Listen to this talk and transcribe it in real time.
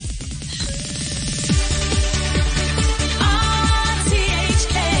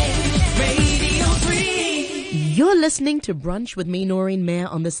listening to Brunch with me, Noreen Mayer,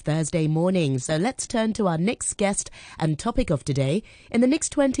 on this Thursday morning. So let's turn to our next guest and topic of today. In the next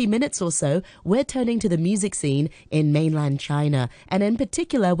 20 minutes or so, we're turning to the music scene in mainland China. And in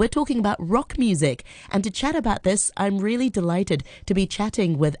particular, we're talking about rock music. And to chat about this, I'm really delighted to be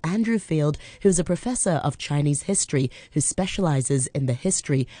chatting with Andrew Field, who's a professor of Chinese history who specializes in the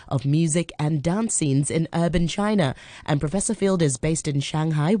history of music and dance scenes in urban China. And Professor Field is based in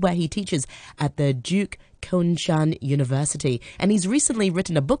Shanghai, where he teaches at the Duke Kunshan University, and he's recently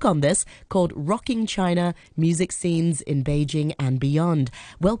written a book on this called Rocking China, Music Scenes in Beijing and Beyond.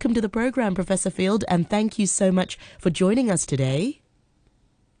 Welcome to the program, Professor Field, and thank you so much for joining us today.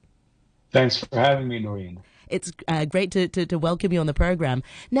 Thanks for having me, Noreen. It's great to welcome you on the program.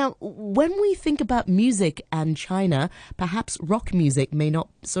 Now, when we think about music and China, perhaps rock music may not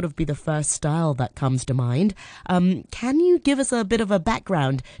sort of be the first style that comes to mind. Can you give us a bit of a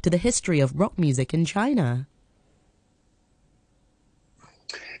background to the history of rock music in China?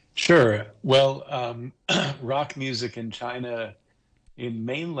 Sure. Well, rock music in China, in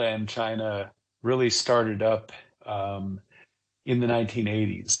mainland China, really started up in the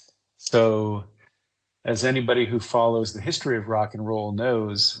 1980s. So, as anybody who follows the history of rock and roll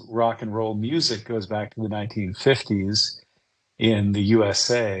knows, rock and roll music goes back to the 1950s in the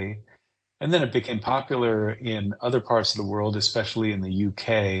USA, and then it became popular in other parts of the world, especially in the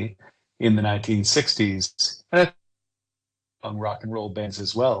UK in the 1960s, and among rock and roll bands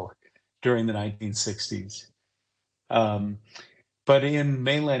as well during the 1960s. But in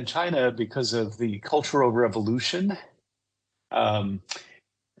mainland China, because of the Cultural Revolution,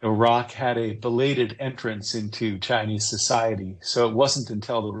 rock had a belated entrance into Chinese society. So it wasn't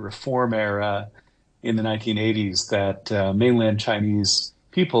until the Reform era in the 1980s that mainland Chinese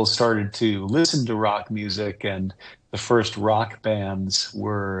people started to listen to rock music, and the first rock bands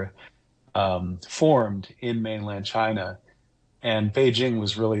were formed in mainland China. And Beijing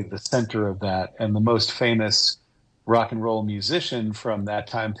was really the center of that. And the most famous rock and roll musician from that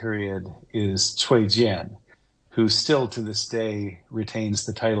time period is Cui Jian, who still to this day retains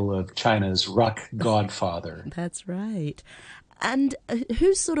the title of China's rock godfather. That's right. And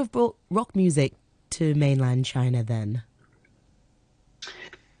who sort of brought rock music to mainland China then?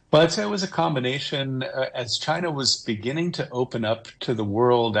 Well, I'd say it was a combination as China was beginning to open up to the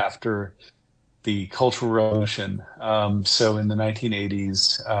world after the Cultural Revolution. So in the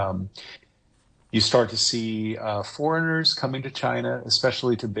 1980s, you start to see foreigners coming to China,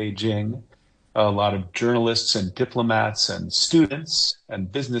 especially to Beijing. A lot of journalists and diplomats and students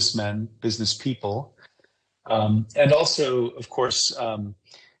and businessmen, business people, and also, of course,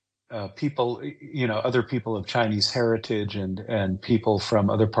 people, other people of Chinese heritage and people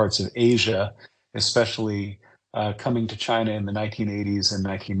from other parts of Asia, especially coming to China in the 1980s and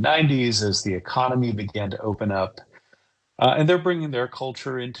 1990s as the economy began to open up. And they're bringing their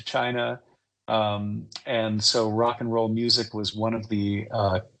culture into China. And so rock and roll music was one of the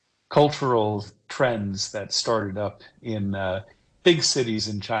cultural trends that started up in big cities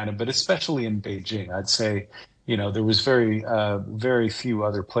in China, but especially in Beijing. I'd say, there was very few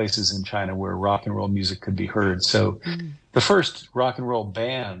other places in China where rock and roll music could be heard. So the first rock and roll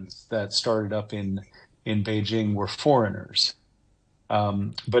bands that started up in Beijing were foreigners.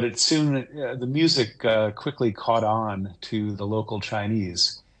 But it soon, the music quickly caught on to the local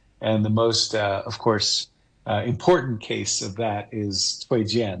Chinese. And the most, of course, important case of that is Cui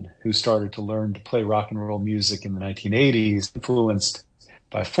Jian, who started to learn to play rock and roll music in the 1980s, influenced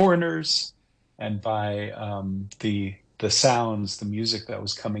by foreigners and by the sounds, the music that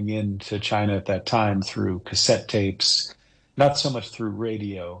was coming into China at that time through cassette tapes, not so much through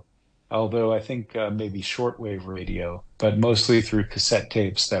radio, although I think maybe shortwave radio, but mostly through cassette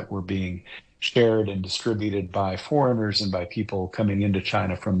tapes that were being shared and distributed by foreigners and by people coming into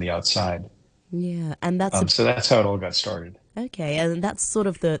China from the outside. Yeah, and that's so that's how it all got started. Okay, and that's sort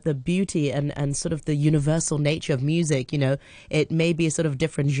of the beauty and sort of the universal nature of music. It may be a sort of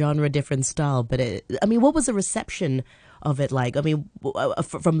different genre, different style, but what was the reception of it like?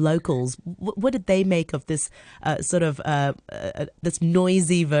 From locals, what did they make of this this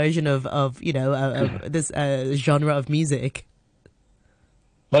noisy version of this genre of music?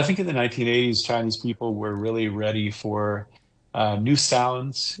 Well, I think in the 1980s, Chinese people were really ready for new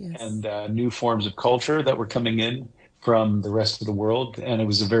sounds and new forms of culture that were coming in from the rest of the world. And it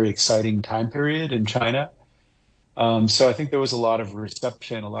was a very exciting time period in China. So I think there was a lot of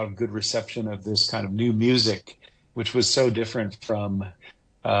reception, a lot of good reception of this kind of new music, which was so different from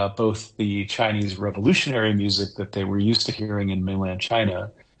both the Chinese revolutionary music that they were used to hearing in mainland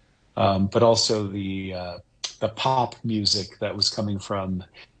China, but also the pop music that was coming from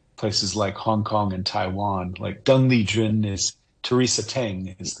places like Hong Kong and Taiwan. Like Deng Lijun is Teresa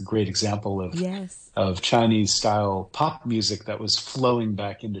Teng is the great example Yes. of Chinese style pop music that was flowing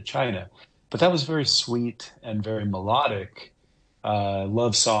back into China. But that was very sweet and very melodic,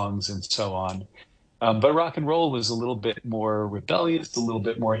 love songs and so on. But rock and roll was a little bit more rebellious, a little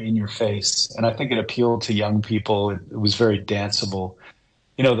bit more in your face. And I think it appealed to young people. It was very danceable.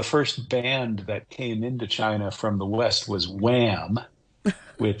 You know, the first band that came into China from the West was Wham,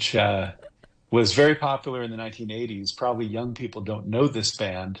 which was very popular in the 1980s. Probably young people don't know this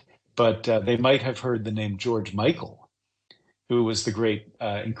band, but they might have heard the name George Michael, who was the great,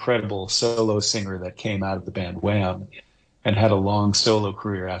 incredible solo singer that came out of the band Wham and had a long solo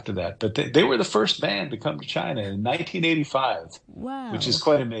career after that. But they were the first band to come to China in 1985, which is Wow.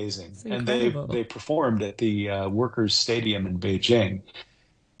 quite amazing. It's And incredible. they performed at the Workers' Stadium in Beijing.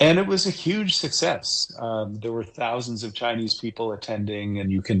 And it was a huge success. There were thousands of Chinese people attending,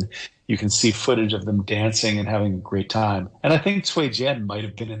 and you can see footage of them dancing and having a great time. And I think Cui Jian might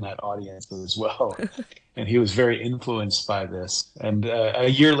have been in that audience as well. And he was very influenced by this. And a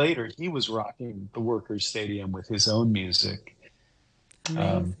year later, he was rocking the Workers' Stadium with his own music. Um,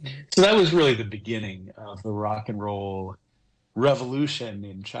 Amazing. so that was really the beginning of the rock and roll revolution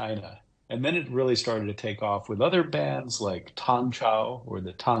in China. And then it really started to take off with other bands like Tang Chao or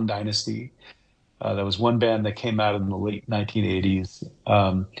the Tang Dynasty. That was one band that came out in the late 1980s.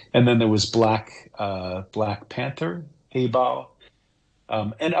 And then there was Black Panther, Hey Bao,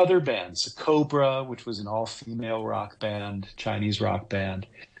 and other bands, Cobra, which was an all-female rock band, Chinese rock band.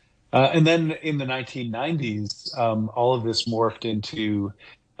 And then in the 1990s, all of this morphed into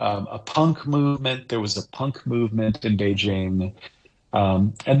a punk movement. There was a punk movement in Beijing.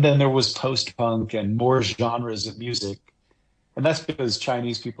 And then there was post-punk and more genres of music. And that's because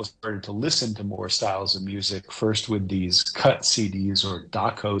Chinese people started to listen to more styles of music, first with these cut CDs or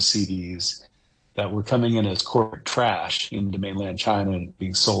Daco CDs that were coming in as corporate trash into mainland China and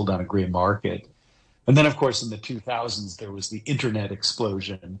being sold on a gray market. And then, of course, in the 2000s, there was the internet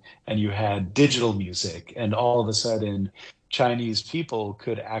explosion, and you had digital music, and all of a sudden, Chinese people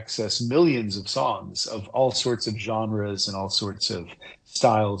could access millions of songs of all sorts of genres and all sorts of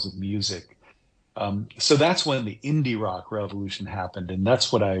styles of music. So that's when the indie rock revolution happened, and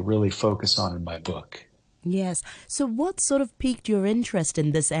that's what I really focus on in my book. Yes. So, what sort of piqued your interest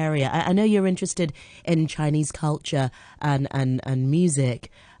in this area? I know you're interested in Chinese culture and music,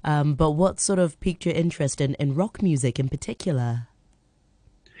 but what sort of piqued your interest in rock music in particular?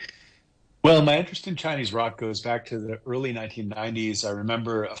 Well, my interest in Chinese rock goes back to the early 1990s. I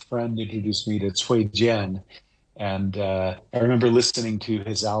remember a friend introduced me to Cui Jian, and I remember listening to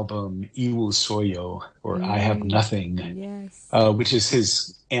his album "Iwu Soyo" or "I Have Mm, Nothing," yes. which is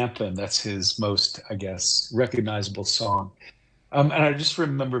his anthem. That's his most, I guess, recognizable song. And I just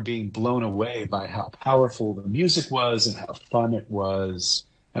remember being blown away by how powerful the music was and how fun it was.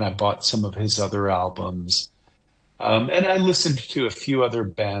 And I bought some of his other albums. And I listened to a few other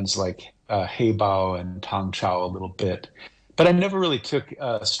bands like Hey Bao and Tang Chao a little bit. But I never really took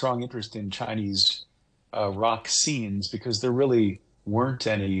a strong interest in Chinese rock scenes because there really weren't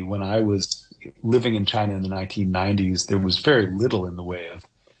any when I was living in China in the 1990s. There was very little in the way of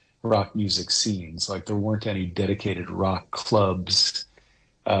rock music scenes. Like there weren't any dedicated rock clubs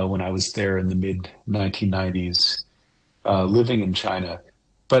when I was there in the mid 1990s, living in China.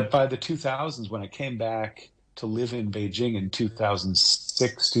 But by the 2000s, when I came back to live in Beijing in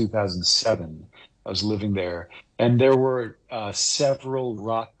 2006, 2007, I was living there. And there were several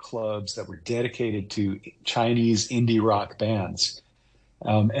rock clubs that were dedicated to Chinese indie rock bands.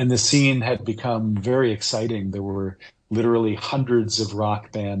 And the scene had become very exciting. There were literally hundreds of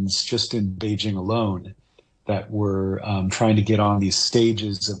rock bands just in Beijing alone that were trying to get on these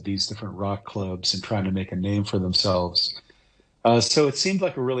stages of these different rock clubs and trying to make a name for themselves. So it seemed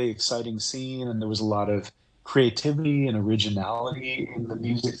like a really exciting scene, and there was a lot of creativity and originality in the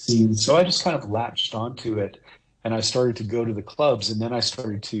music scene. So I just kind of latched onto it, and I started to go to the clubs, and then I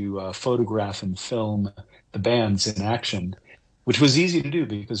started to photograph and film the bands in action, which was easy to do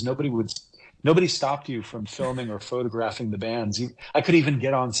because nobody stopped you from filming or photographing the bands. I could even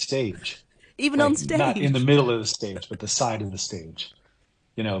get on stage, Even on like not in the stage. middle of the stage, but the side of the stage,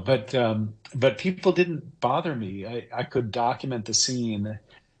 you know. But people didn't bother me. I could document the scene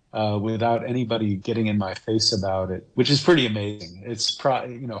without anybody getting in my face about it, which is pretty amazing. It's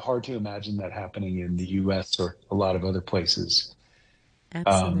hard to imagine that happening in the U.S. or a lot of other places. Um,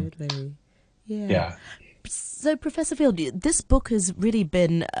 Absolutely. Yeah. yeah. So, Professor Field, this book has really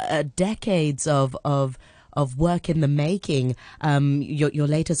been decades of of work in the making. Your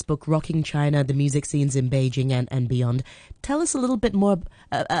latest book, Rocking China, the music scenes in Beijing and beyond. Tell us a little bit more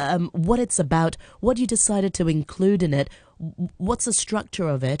what it's about, what you decided to include in it, what's the structure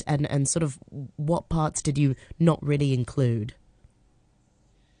of it, and sort of what parts did you not really include?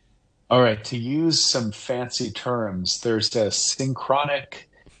 All right, to use some fancy terms, there's a synchronic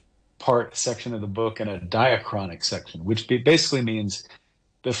part section of the book and a diachronic section, which basically means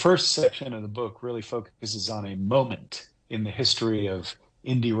the first section of the book really focuses on a moment in the history of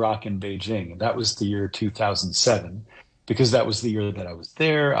indie rock in Beijing. And that was the year 2007, because that was the year that I was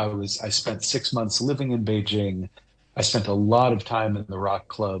there. I spent 6 months living in Beijing. I spent a lot of time in the rock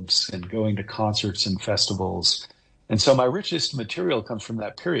clubs and going to concerts and festivals. And so my richest material comes from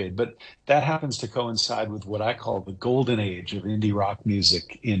that period, but that happens to coincide with what I call the golden age of indie rock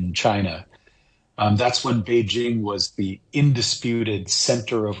music in China. That's when Beijing was the indisputed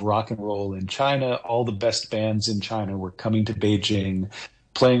center of rock and roll in China. All the best bands in China were coming to Beijing,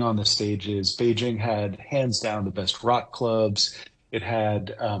 playing on the stages. Beijing had hands down the best rock clubs. It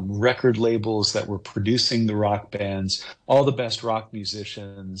had record labels that were producing the rock bands. All the best rock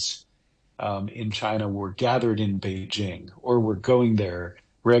musicians in China were gathered in Beijing or were going there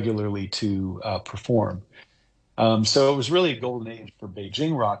regularly to perform. So it was really a golden age for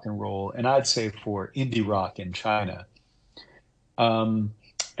Beijing rock and roll, and I'd say for indie rock in China. Um,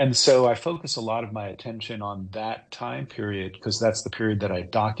 and so I focus a lot of my attention on that time period because that's the period that I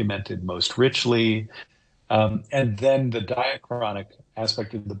documented most richly. And then the diachronic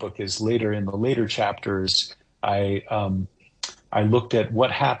aspect of the book is later in the later chapters. I I looked at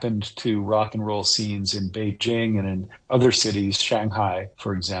what happened to rock and roll scenes in Beijing and in other cities, Shanghai,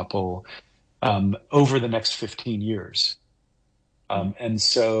 for example, over the next 15 years. And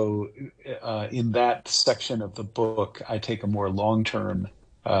so, in that section of the book, I take a more long-term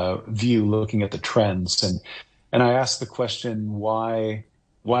view, looking at the trends, and I ask the question, why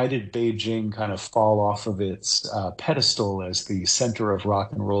did Beijing kind of fall off of its pedestal as the center of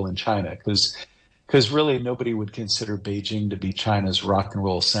rock and roll in China? Because really nobody would consider Beijing to be China's rock and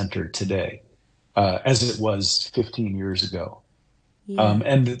roll center today, as it was 15 years ago. Yeah.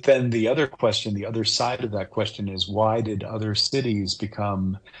 And then the other question, the other side of that question is why did other cities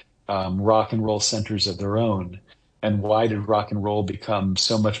become rock and roll centers of their own? And why did rock and roll become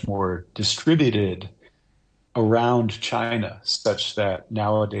so much more distributed around China, such that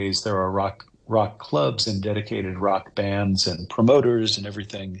nowadays there are rock clubs and dedicated rock bands and promoters and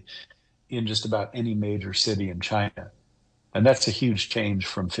everything in just about any major city in China? And that's a huge change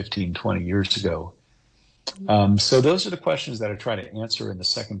from 15, 20 years ago. So those are the questions that I try to answer in the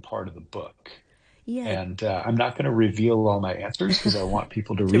second part of the book. Yeah. And I'm not going to reveal all my answers because I want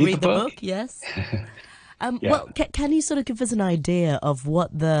people to To read the read the book. book, yes. Yeah. Well, can you sort of give us an idea of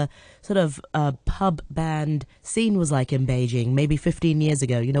what the sort of pub band scene was like in Beijing, maybe 15 years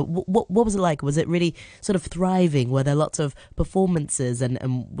ago? You know, what was it like? Was it really sort of thriving? Were there lots of performances,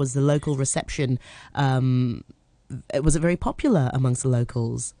 and was the local reception, was it very popular amongst the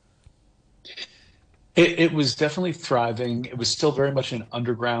locals? It was definitely thriving. It was still very much an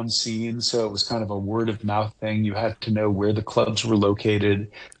underground scene, so it was kind of a word of mouth thing. You had to know where the clubs were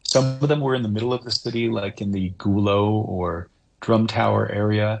located. Some of them were in the middle of the city, like in the Gulo or Drum Tower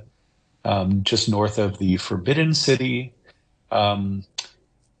area, just north of the Forbidden City. Um,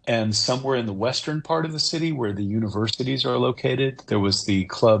 and some were in the western part of the city where the universities are located. There was the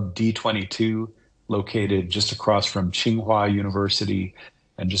club D22 located just across from Tsinghua University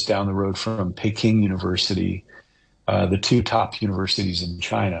and just down the road from Peking University, the two top universities in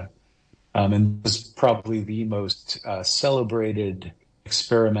China. And it was probably the most celebrated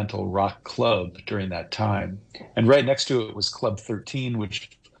experimental rock club during that time. And right next to it was Club 13,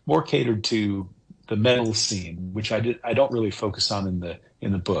 which more catered to the metal scene, which I don't really focus on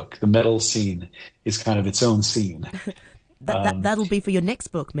in the book. The metal scene is kind of its own scene. Um, That'll be for your next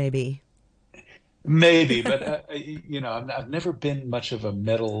book, maybe. Maybe, but I've never been much of a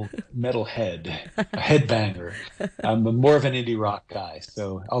metal head, a headbanger. I'm more of an indie rock guy,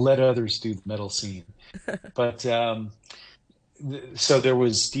 so I'll let others do the metal scene. But so there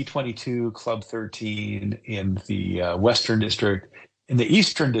was D22 Club 13 in the Western District. In the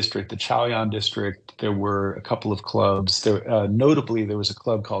Eastern District, the Chaoyang District, there were a couple of clubs. Notably, there was a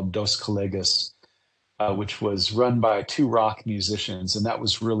club called Dos Colegas, which was run by two rock musicians, and that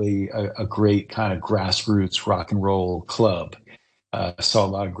was really a great kind of grassroots rock and roll club. I saw a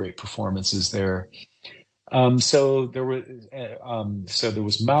lot of great performances there. So there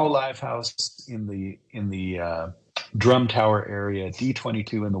was Mao Live House in the Drum Tower area,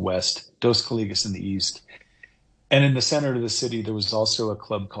 D22 in the west, Dos Colegas in the east. And in the center of the city, there was also a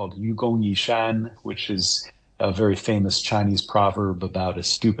club called Yugong Yishan, which is a very famous Chinese proverb about a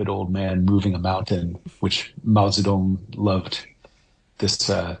stupid old man moving a mountain, which Mao Zedong loved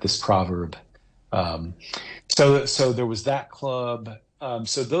this proverb. Um, so there was that club.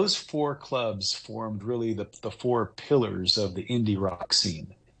 So those four clubs formed really the four pillars of the indie rock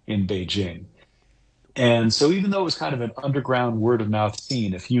scene in Beijing. And so even though it was kind of an underground word of mouth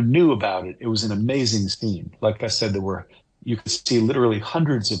scene, if you knew about it, it was an amazing scene. Like I said, you could see literally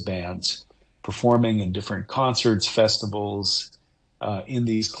hundreds of bands performing in different concerts, festivals, in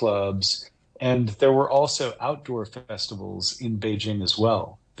these clubs. And there were also outdoor festivals in Beijing as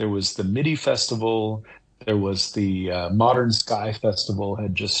well. There was the MIDI Festival, there was the Modern Sky Festival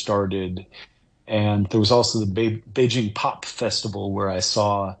had just started, and there was also the Beijing Pop Festival where I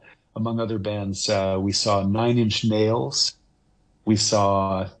saw, among other bands, we saw Nine Inch Nails, we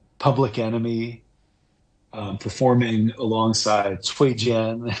saw Public Enemy performing alongside Cui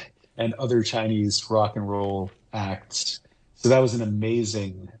Jian and other Chinese rock and roll acts. So that was an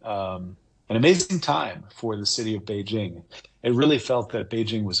amazing time for the city of Beijing. It really felt that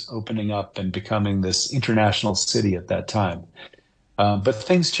Beijing was opening up and becoming this international city at that time. But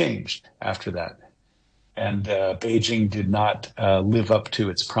things changed after that. And Beijing did not live up to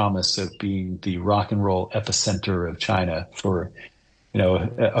its promise of being the rock and roll epicenter of China. For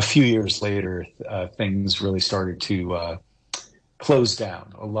a few years later, things really started to close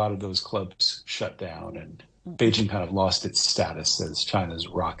down. A lot of those clubs shut down, and Beijing kind of lost its status as China's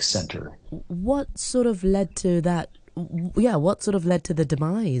rock center. What sort of led to that? Yeah, what sort of led to the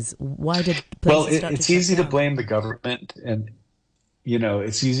demise? Why did Well, places start to it's shut easy to down? blame the government, and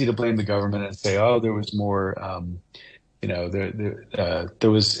it's easy to blame the government and say, "Oh, there was more."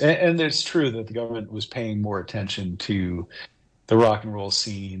 There was, and it's true that the government was paying more attention to the rock and roll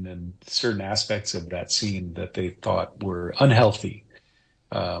scene and certain aspects of that scene that they thought were unhealthy.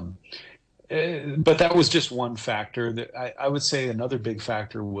 Um, but that was just one factor. That I would say another big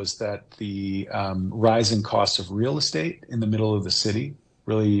factor was that the rising costs of real estate in the middle of the city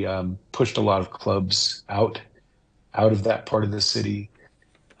really pushed a lot of clubs out of that part of the city.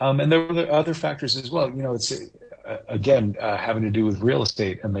 And there were other factors as well. It's again having to do with real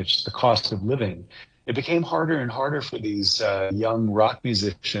estate and the cost of living. It became harder and harder for these young rock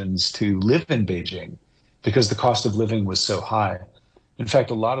musicians to live in Beijing because the cost of living was so high. In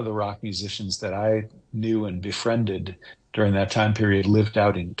fact, a lot of the rock musicians that I knew and befriended during that time period lived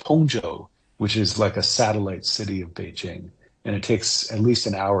out in Tongzhou, which is like a satellite city of Beijing. And it takes at least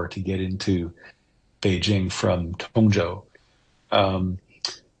an hour to get into Beijing from Tongzhou. Um,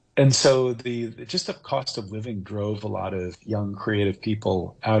 and so just the cost of living drove a lot of young creative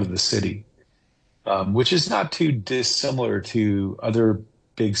people out of the city, which is not too dissimilar to other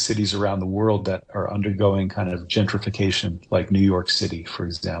big cities around the world that are undergoing kind of gentrification, like New York City, for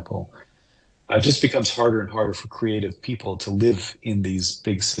example. It just becomes harder and harder for creative people to live in these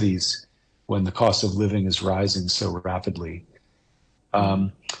big cities when the cost of living is rising so rapidly.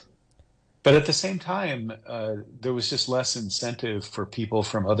 Um, but at the same time, there was just less incentive for people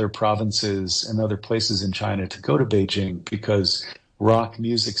from other provinces and other places in China to go to Beijing because rock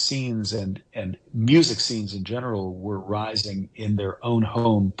music scenes and music scenes in general were rising in their own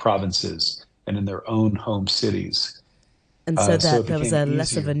home provinces and in their own home cities. And so So that it there was became a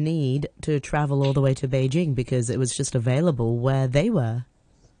less of a easier. need to travel all the way to Beijing because it was just available where they were.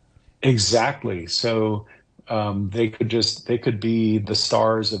 Exactly. So they could be the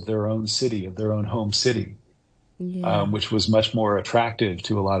stars of their own city, of their own home city, Yeah, which was much more attractive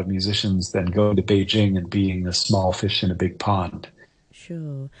to a lot of musicians than going to Beijing and being a small fish in a big pond.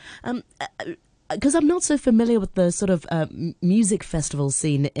 sure. Because I'm not so familiar with the sort of music festival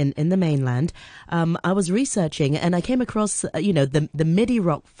scene in the mainland, I was researching and I came across, the MIDI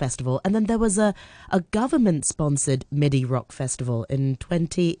Rock Festival, and then there was a government sponsored MIDI Rock Festival in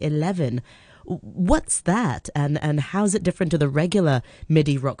 2011. What's that, and how's it different to the regular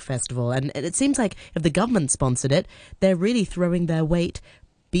MIDI Rock Festival? And it seems like if the government sponsored it, they're really throwing their weight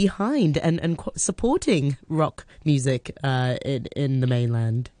behind and supporting rock music in the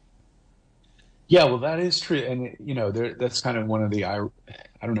mainland. Yeah, well, that is true, and that's kind of one of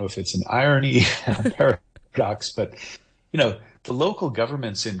I don't know if it's an irony, a paradox, but the local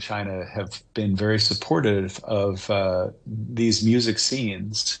governments in China have been very supportive of these music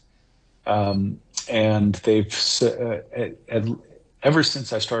scenes, and ever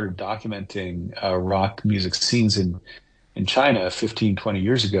since I started documenting rock music scenes in China 15, 20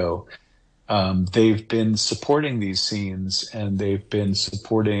 years ago. They've been supporting these scenes and they've been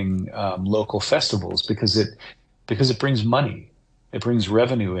supporting local festivals because it brings money. it brings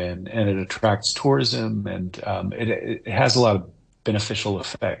revenue in, and it attracts tourism, and it has a lot of beneficial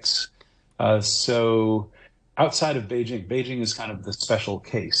effects. So outside of Beijing, Beijing is kind of the special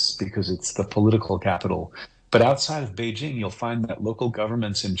case because it's the political capital. But outside of Beijing, you'll find that local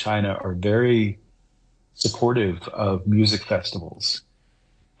governments in China are very supportive of music festivals,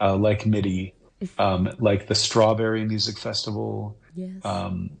 like MIDI, like the Strawberry Music Festival, Yes.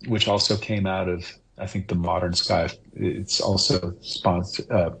 which also came out of, I think, the Modern Sky. It's also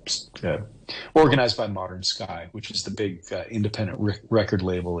organized by Modern Sky, which is the big independent record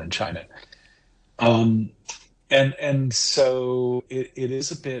label in China. Um, and so it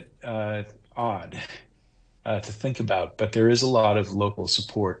is a bit odd to think about, but there is a lot of local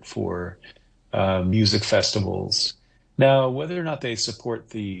support for music festivals. Now, whether or not they support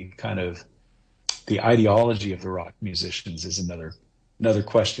the kind of the ideology of the rock musicians is another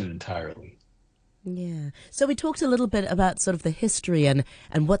question entirely. Yeah. So we talked a little bit about sort of the history and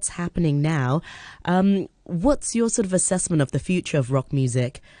what's happening now. What's your sort of assessment of the future of rock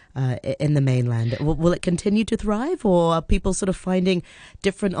music in the mainland? Will it continue to thrive, or are people sort of finding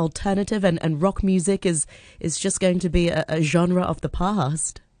different alternative and rock music is just going to be a genre of the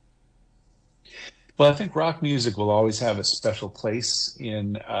past? Well, I think rock music will always have a special place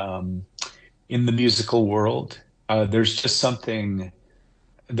in the musical world. There's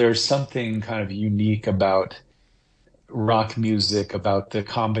something kind of unique about rock music, about the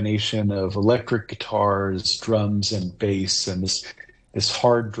combination of electric guitars, drums, and bass, and this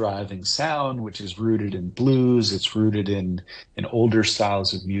hard driving sound, which is rooted in blues. It's rooted in older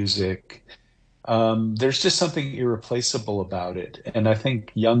styles of music. There's just something irreplaceable about it, and I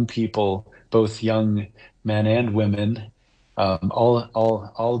think young people, both young men and women,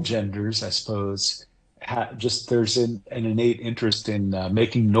 all genders, I suppose, just there's an innate interest in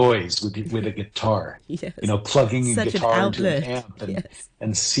making noise with a guitar, Yes. plugging a Such an guitar into an outlet. amp Yes.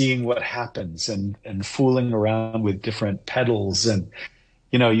 and seeing what happens, and fooling around with different pedals, and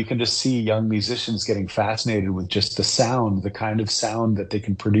you can just see young musicians getting fascinated with just the sound, the kind of sound that they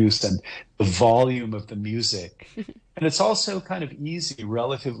can produce, and the volume of the music. And it's also kind of easy,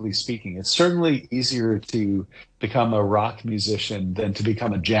 relatively speaking. It's certainly easier to become a rock musician than to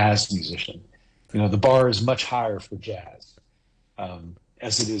become a jazz musician. The bar is much higher for jazz,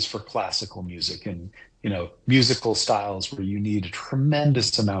 as it is for classical music, and musical styles where you need a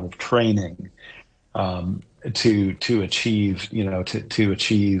tremendous amount of training to achieve to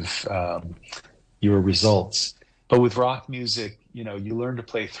achieve your results. But with rock music, you learn to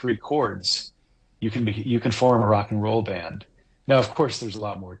play three chords. You can form a rock and roll band. Now, of course, there's a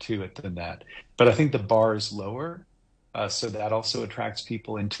lot more to it than that, but I think the bar is lower, so that also attracts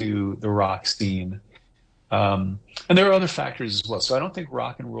people into the rock scene. And there are other factors as well. So I don't think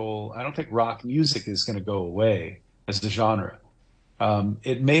rock music is going to go away as a genre.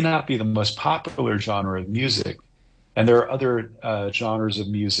 It may not be the most popular genre of music, and there are other genres of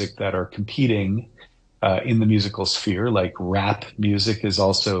music that are competing in the musical sphere, like rap music is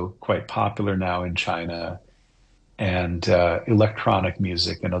also quite popular now in China, and electronic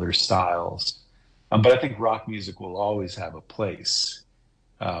music and other styles. But I think rock music will always have a place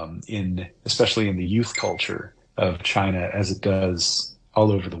especially in the youth culture of China, as it does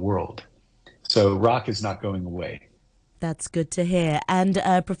all over the world. So rock is not going away. That's good to hear. And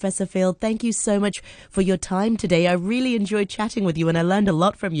Professor Field, thank you so much for your time today. I really enjoyed chatting with you, and I learned a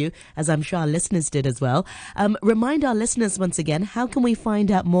lot from you, as I'm sure our listeners did as well. Remind our listeners once again, how can we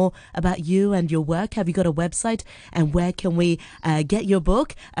find out more about you and your work? Have you got a website? And where can we get your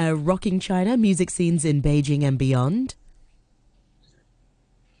book, Rocking China, Music Scenes in Beijing and Beyond?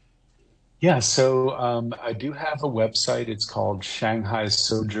 Yeah, so I do have a website. It's called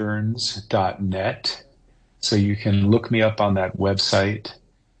shanghaisojourns.net. So you can look me up on that website.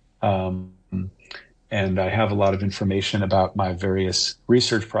 Um, and I have a lot of information about my various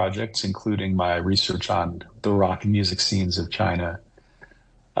research projects, including my research on the rock and music scenes of China.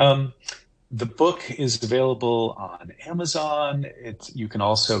 Um, the book is available on Amazon. You can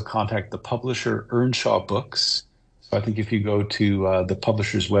also contact the publisher, Earnshaw Books. So I think if you go to the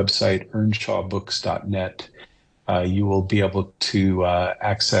publisher's website, earnshawbooks.net, you will be able to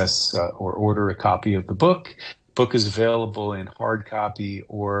access or order a copy of the book. Book is available in hard copy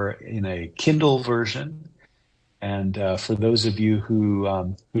or in a Kindle version. And for those of you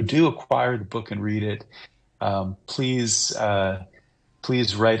who do acquire the book and read it, please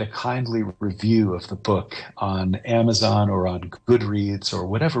write a kindly review of the book on Amazon or on Goodreads or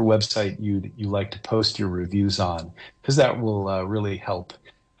whatever website you like to post your reviews on, because that will really help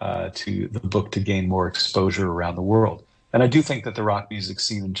to the book to gain more exposure around the world. And I do think that the rock music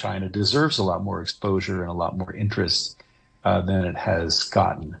scene in China deserves a lot more exposure and a lot more interest. than it has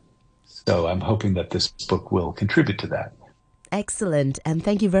gotten. So I'm hoping that this book will contribute to that. Excellent. And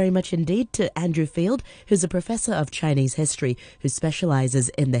thank you very much indeed to Andrew Field, who's a professor of Chinese history who specializes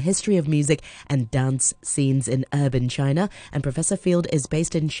in the history of music and dance scenes in urban China. And Professor Field is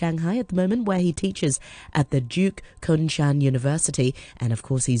based in Shanghai at the moment, where he teaches at the Duke Kunshan University. And of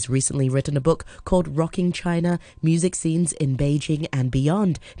course, he's recently written a book called Rocking China, Music Scenes in Beijing and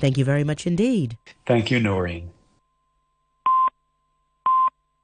Beyond. Thank you very much indeed. Thank you, Noreen.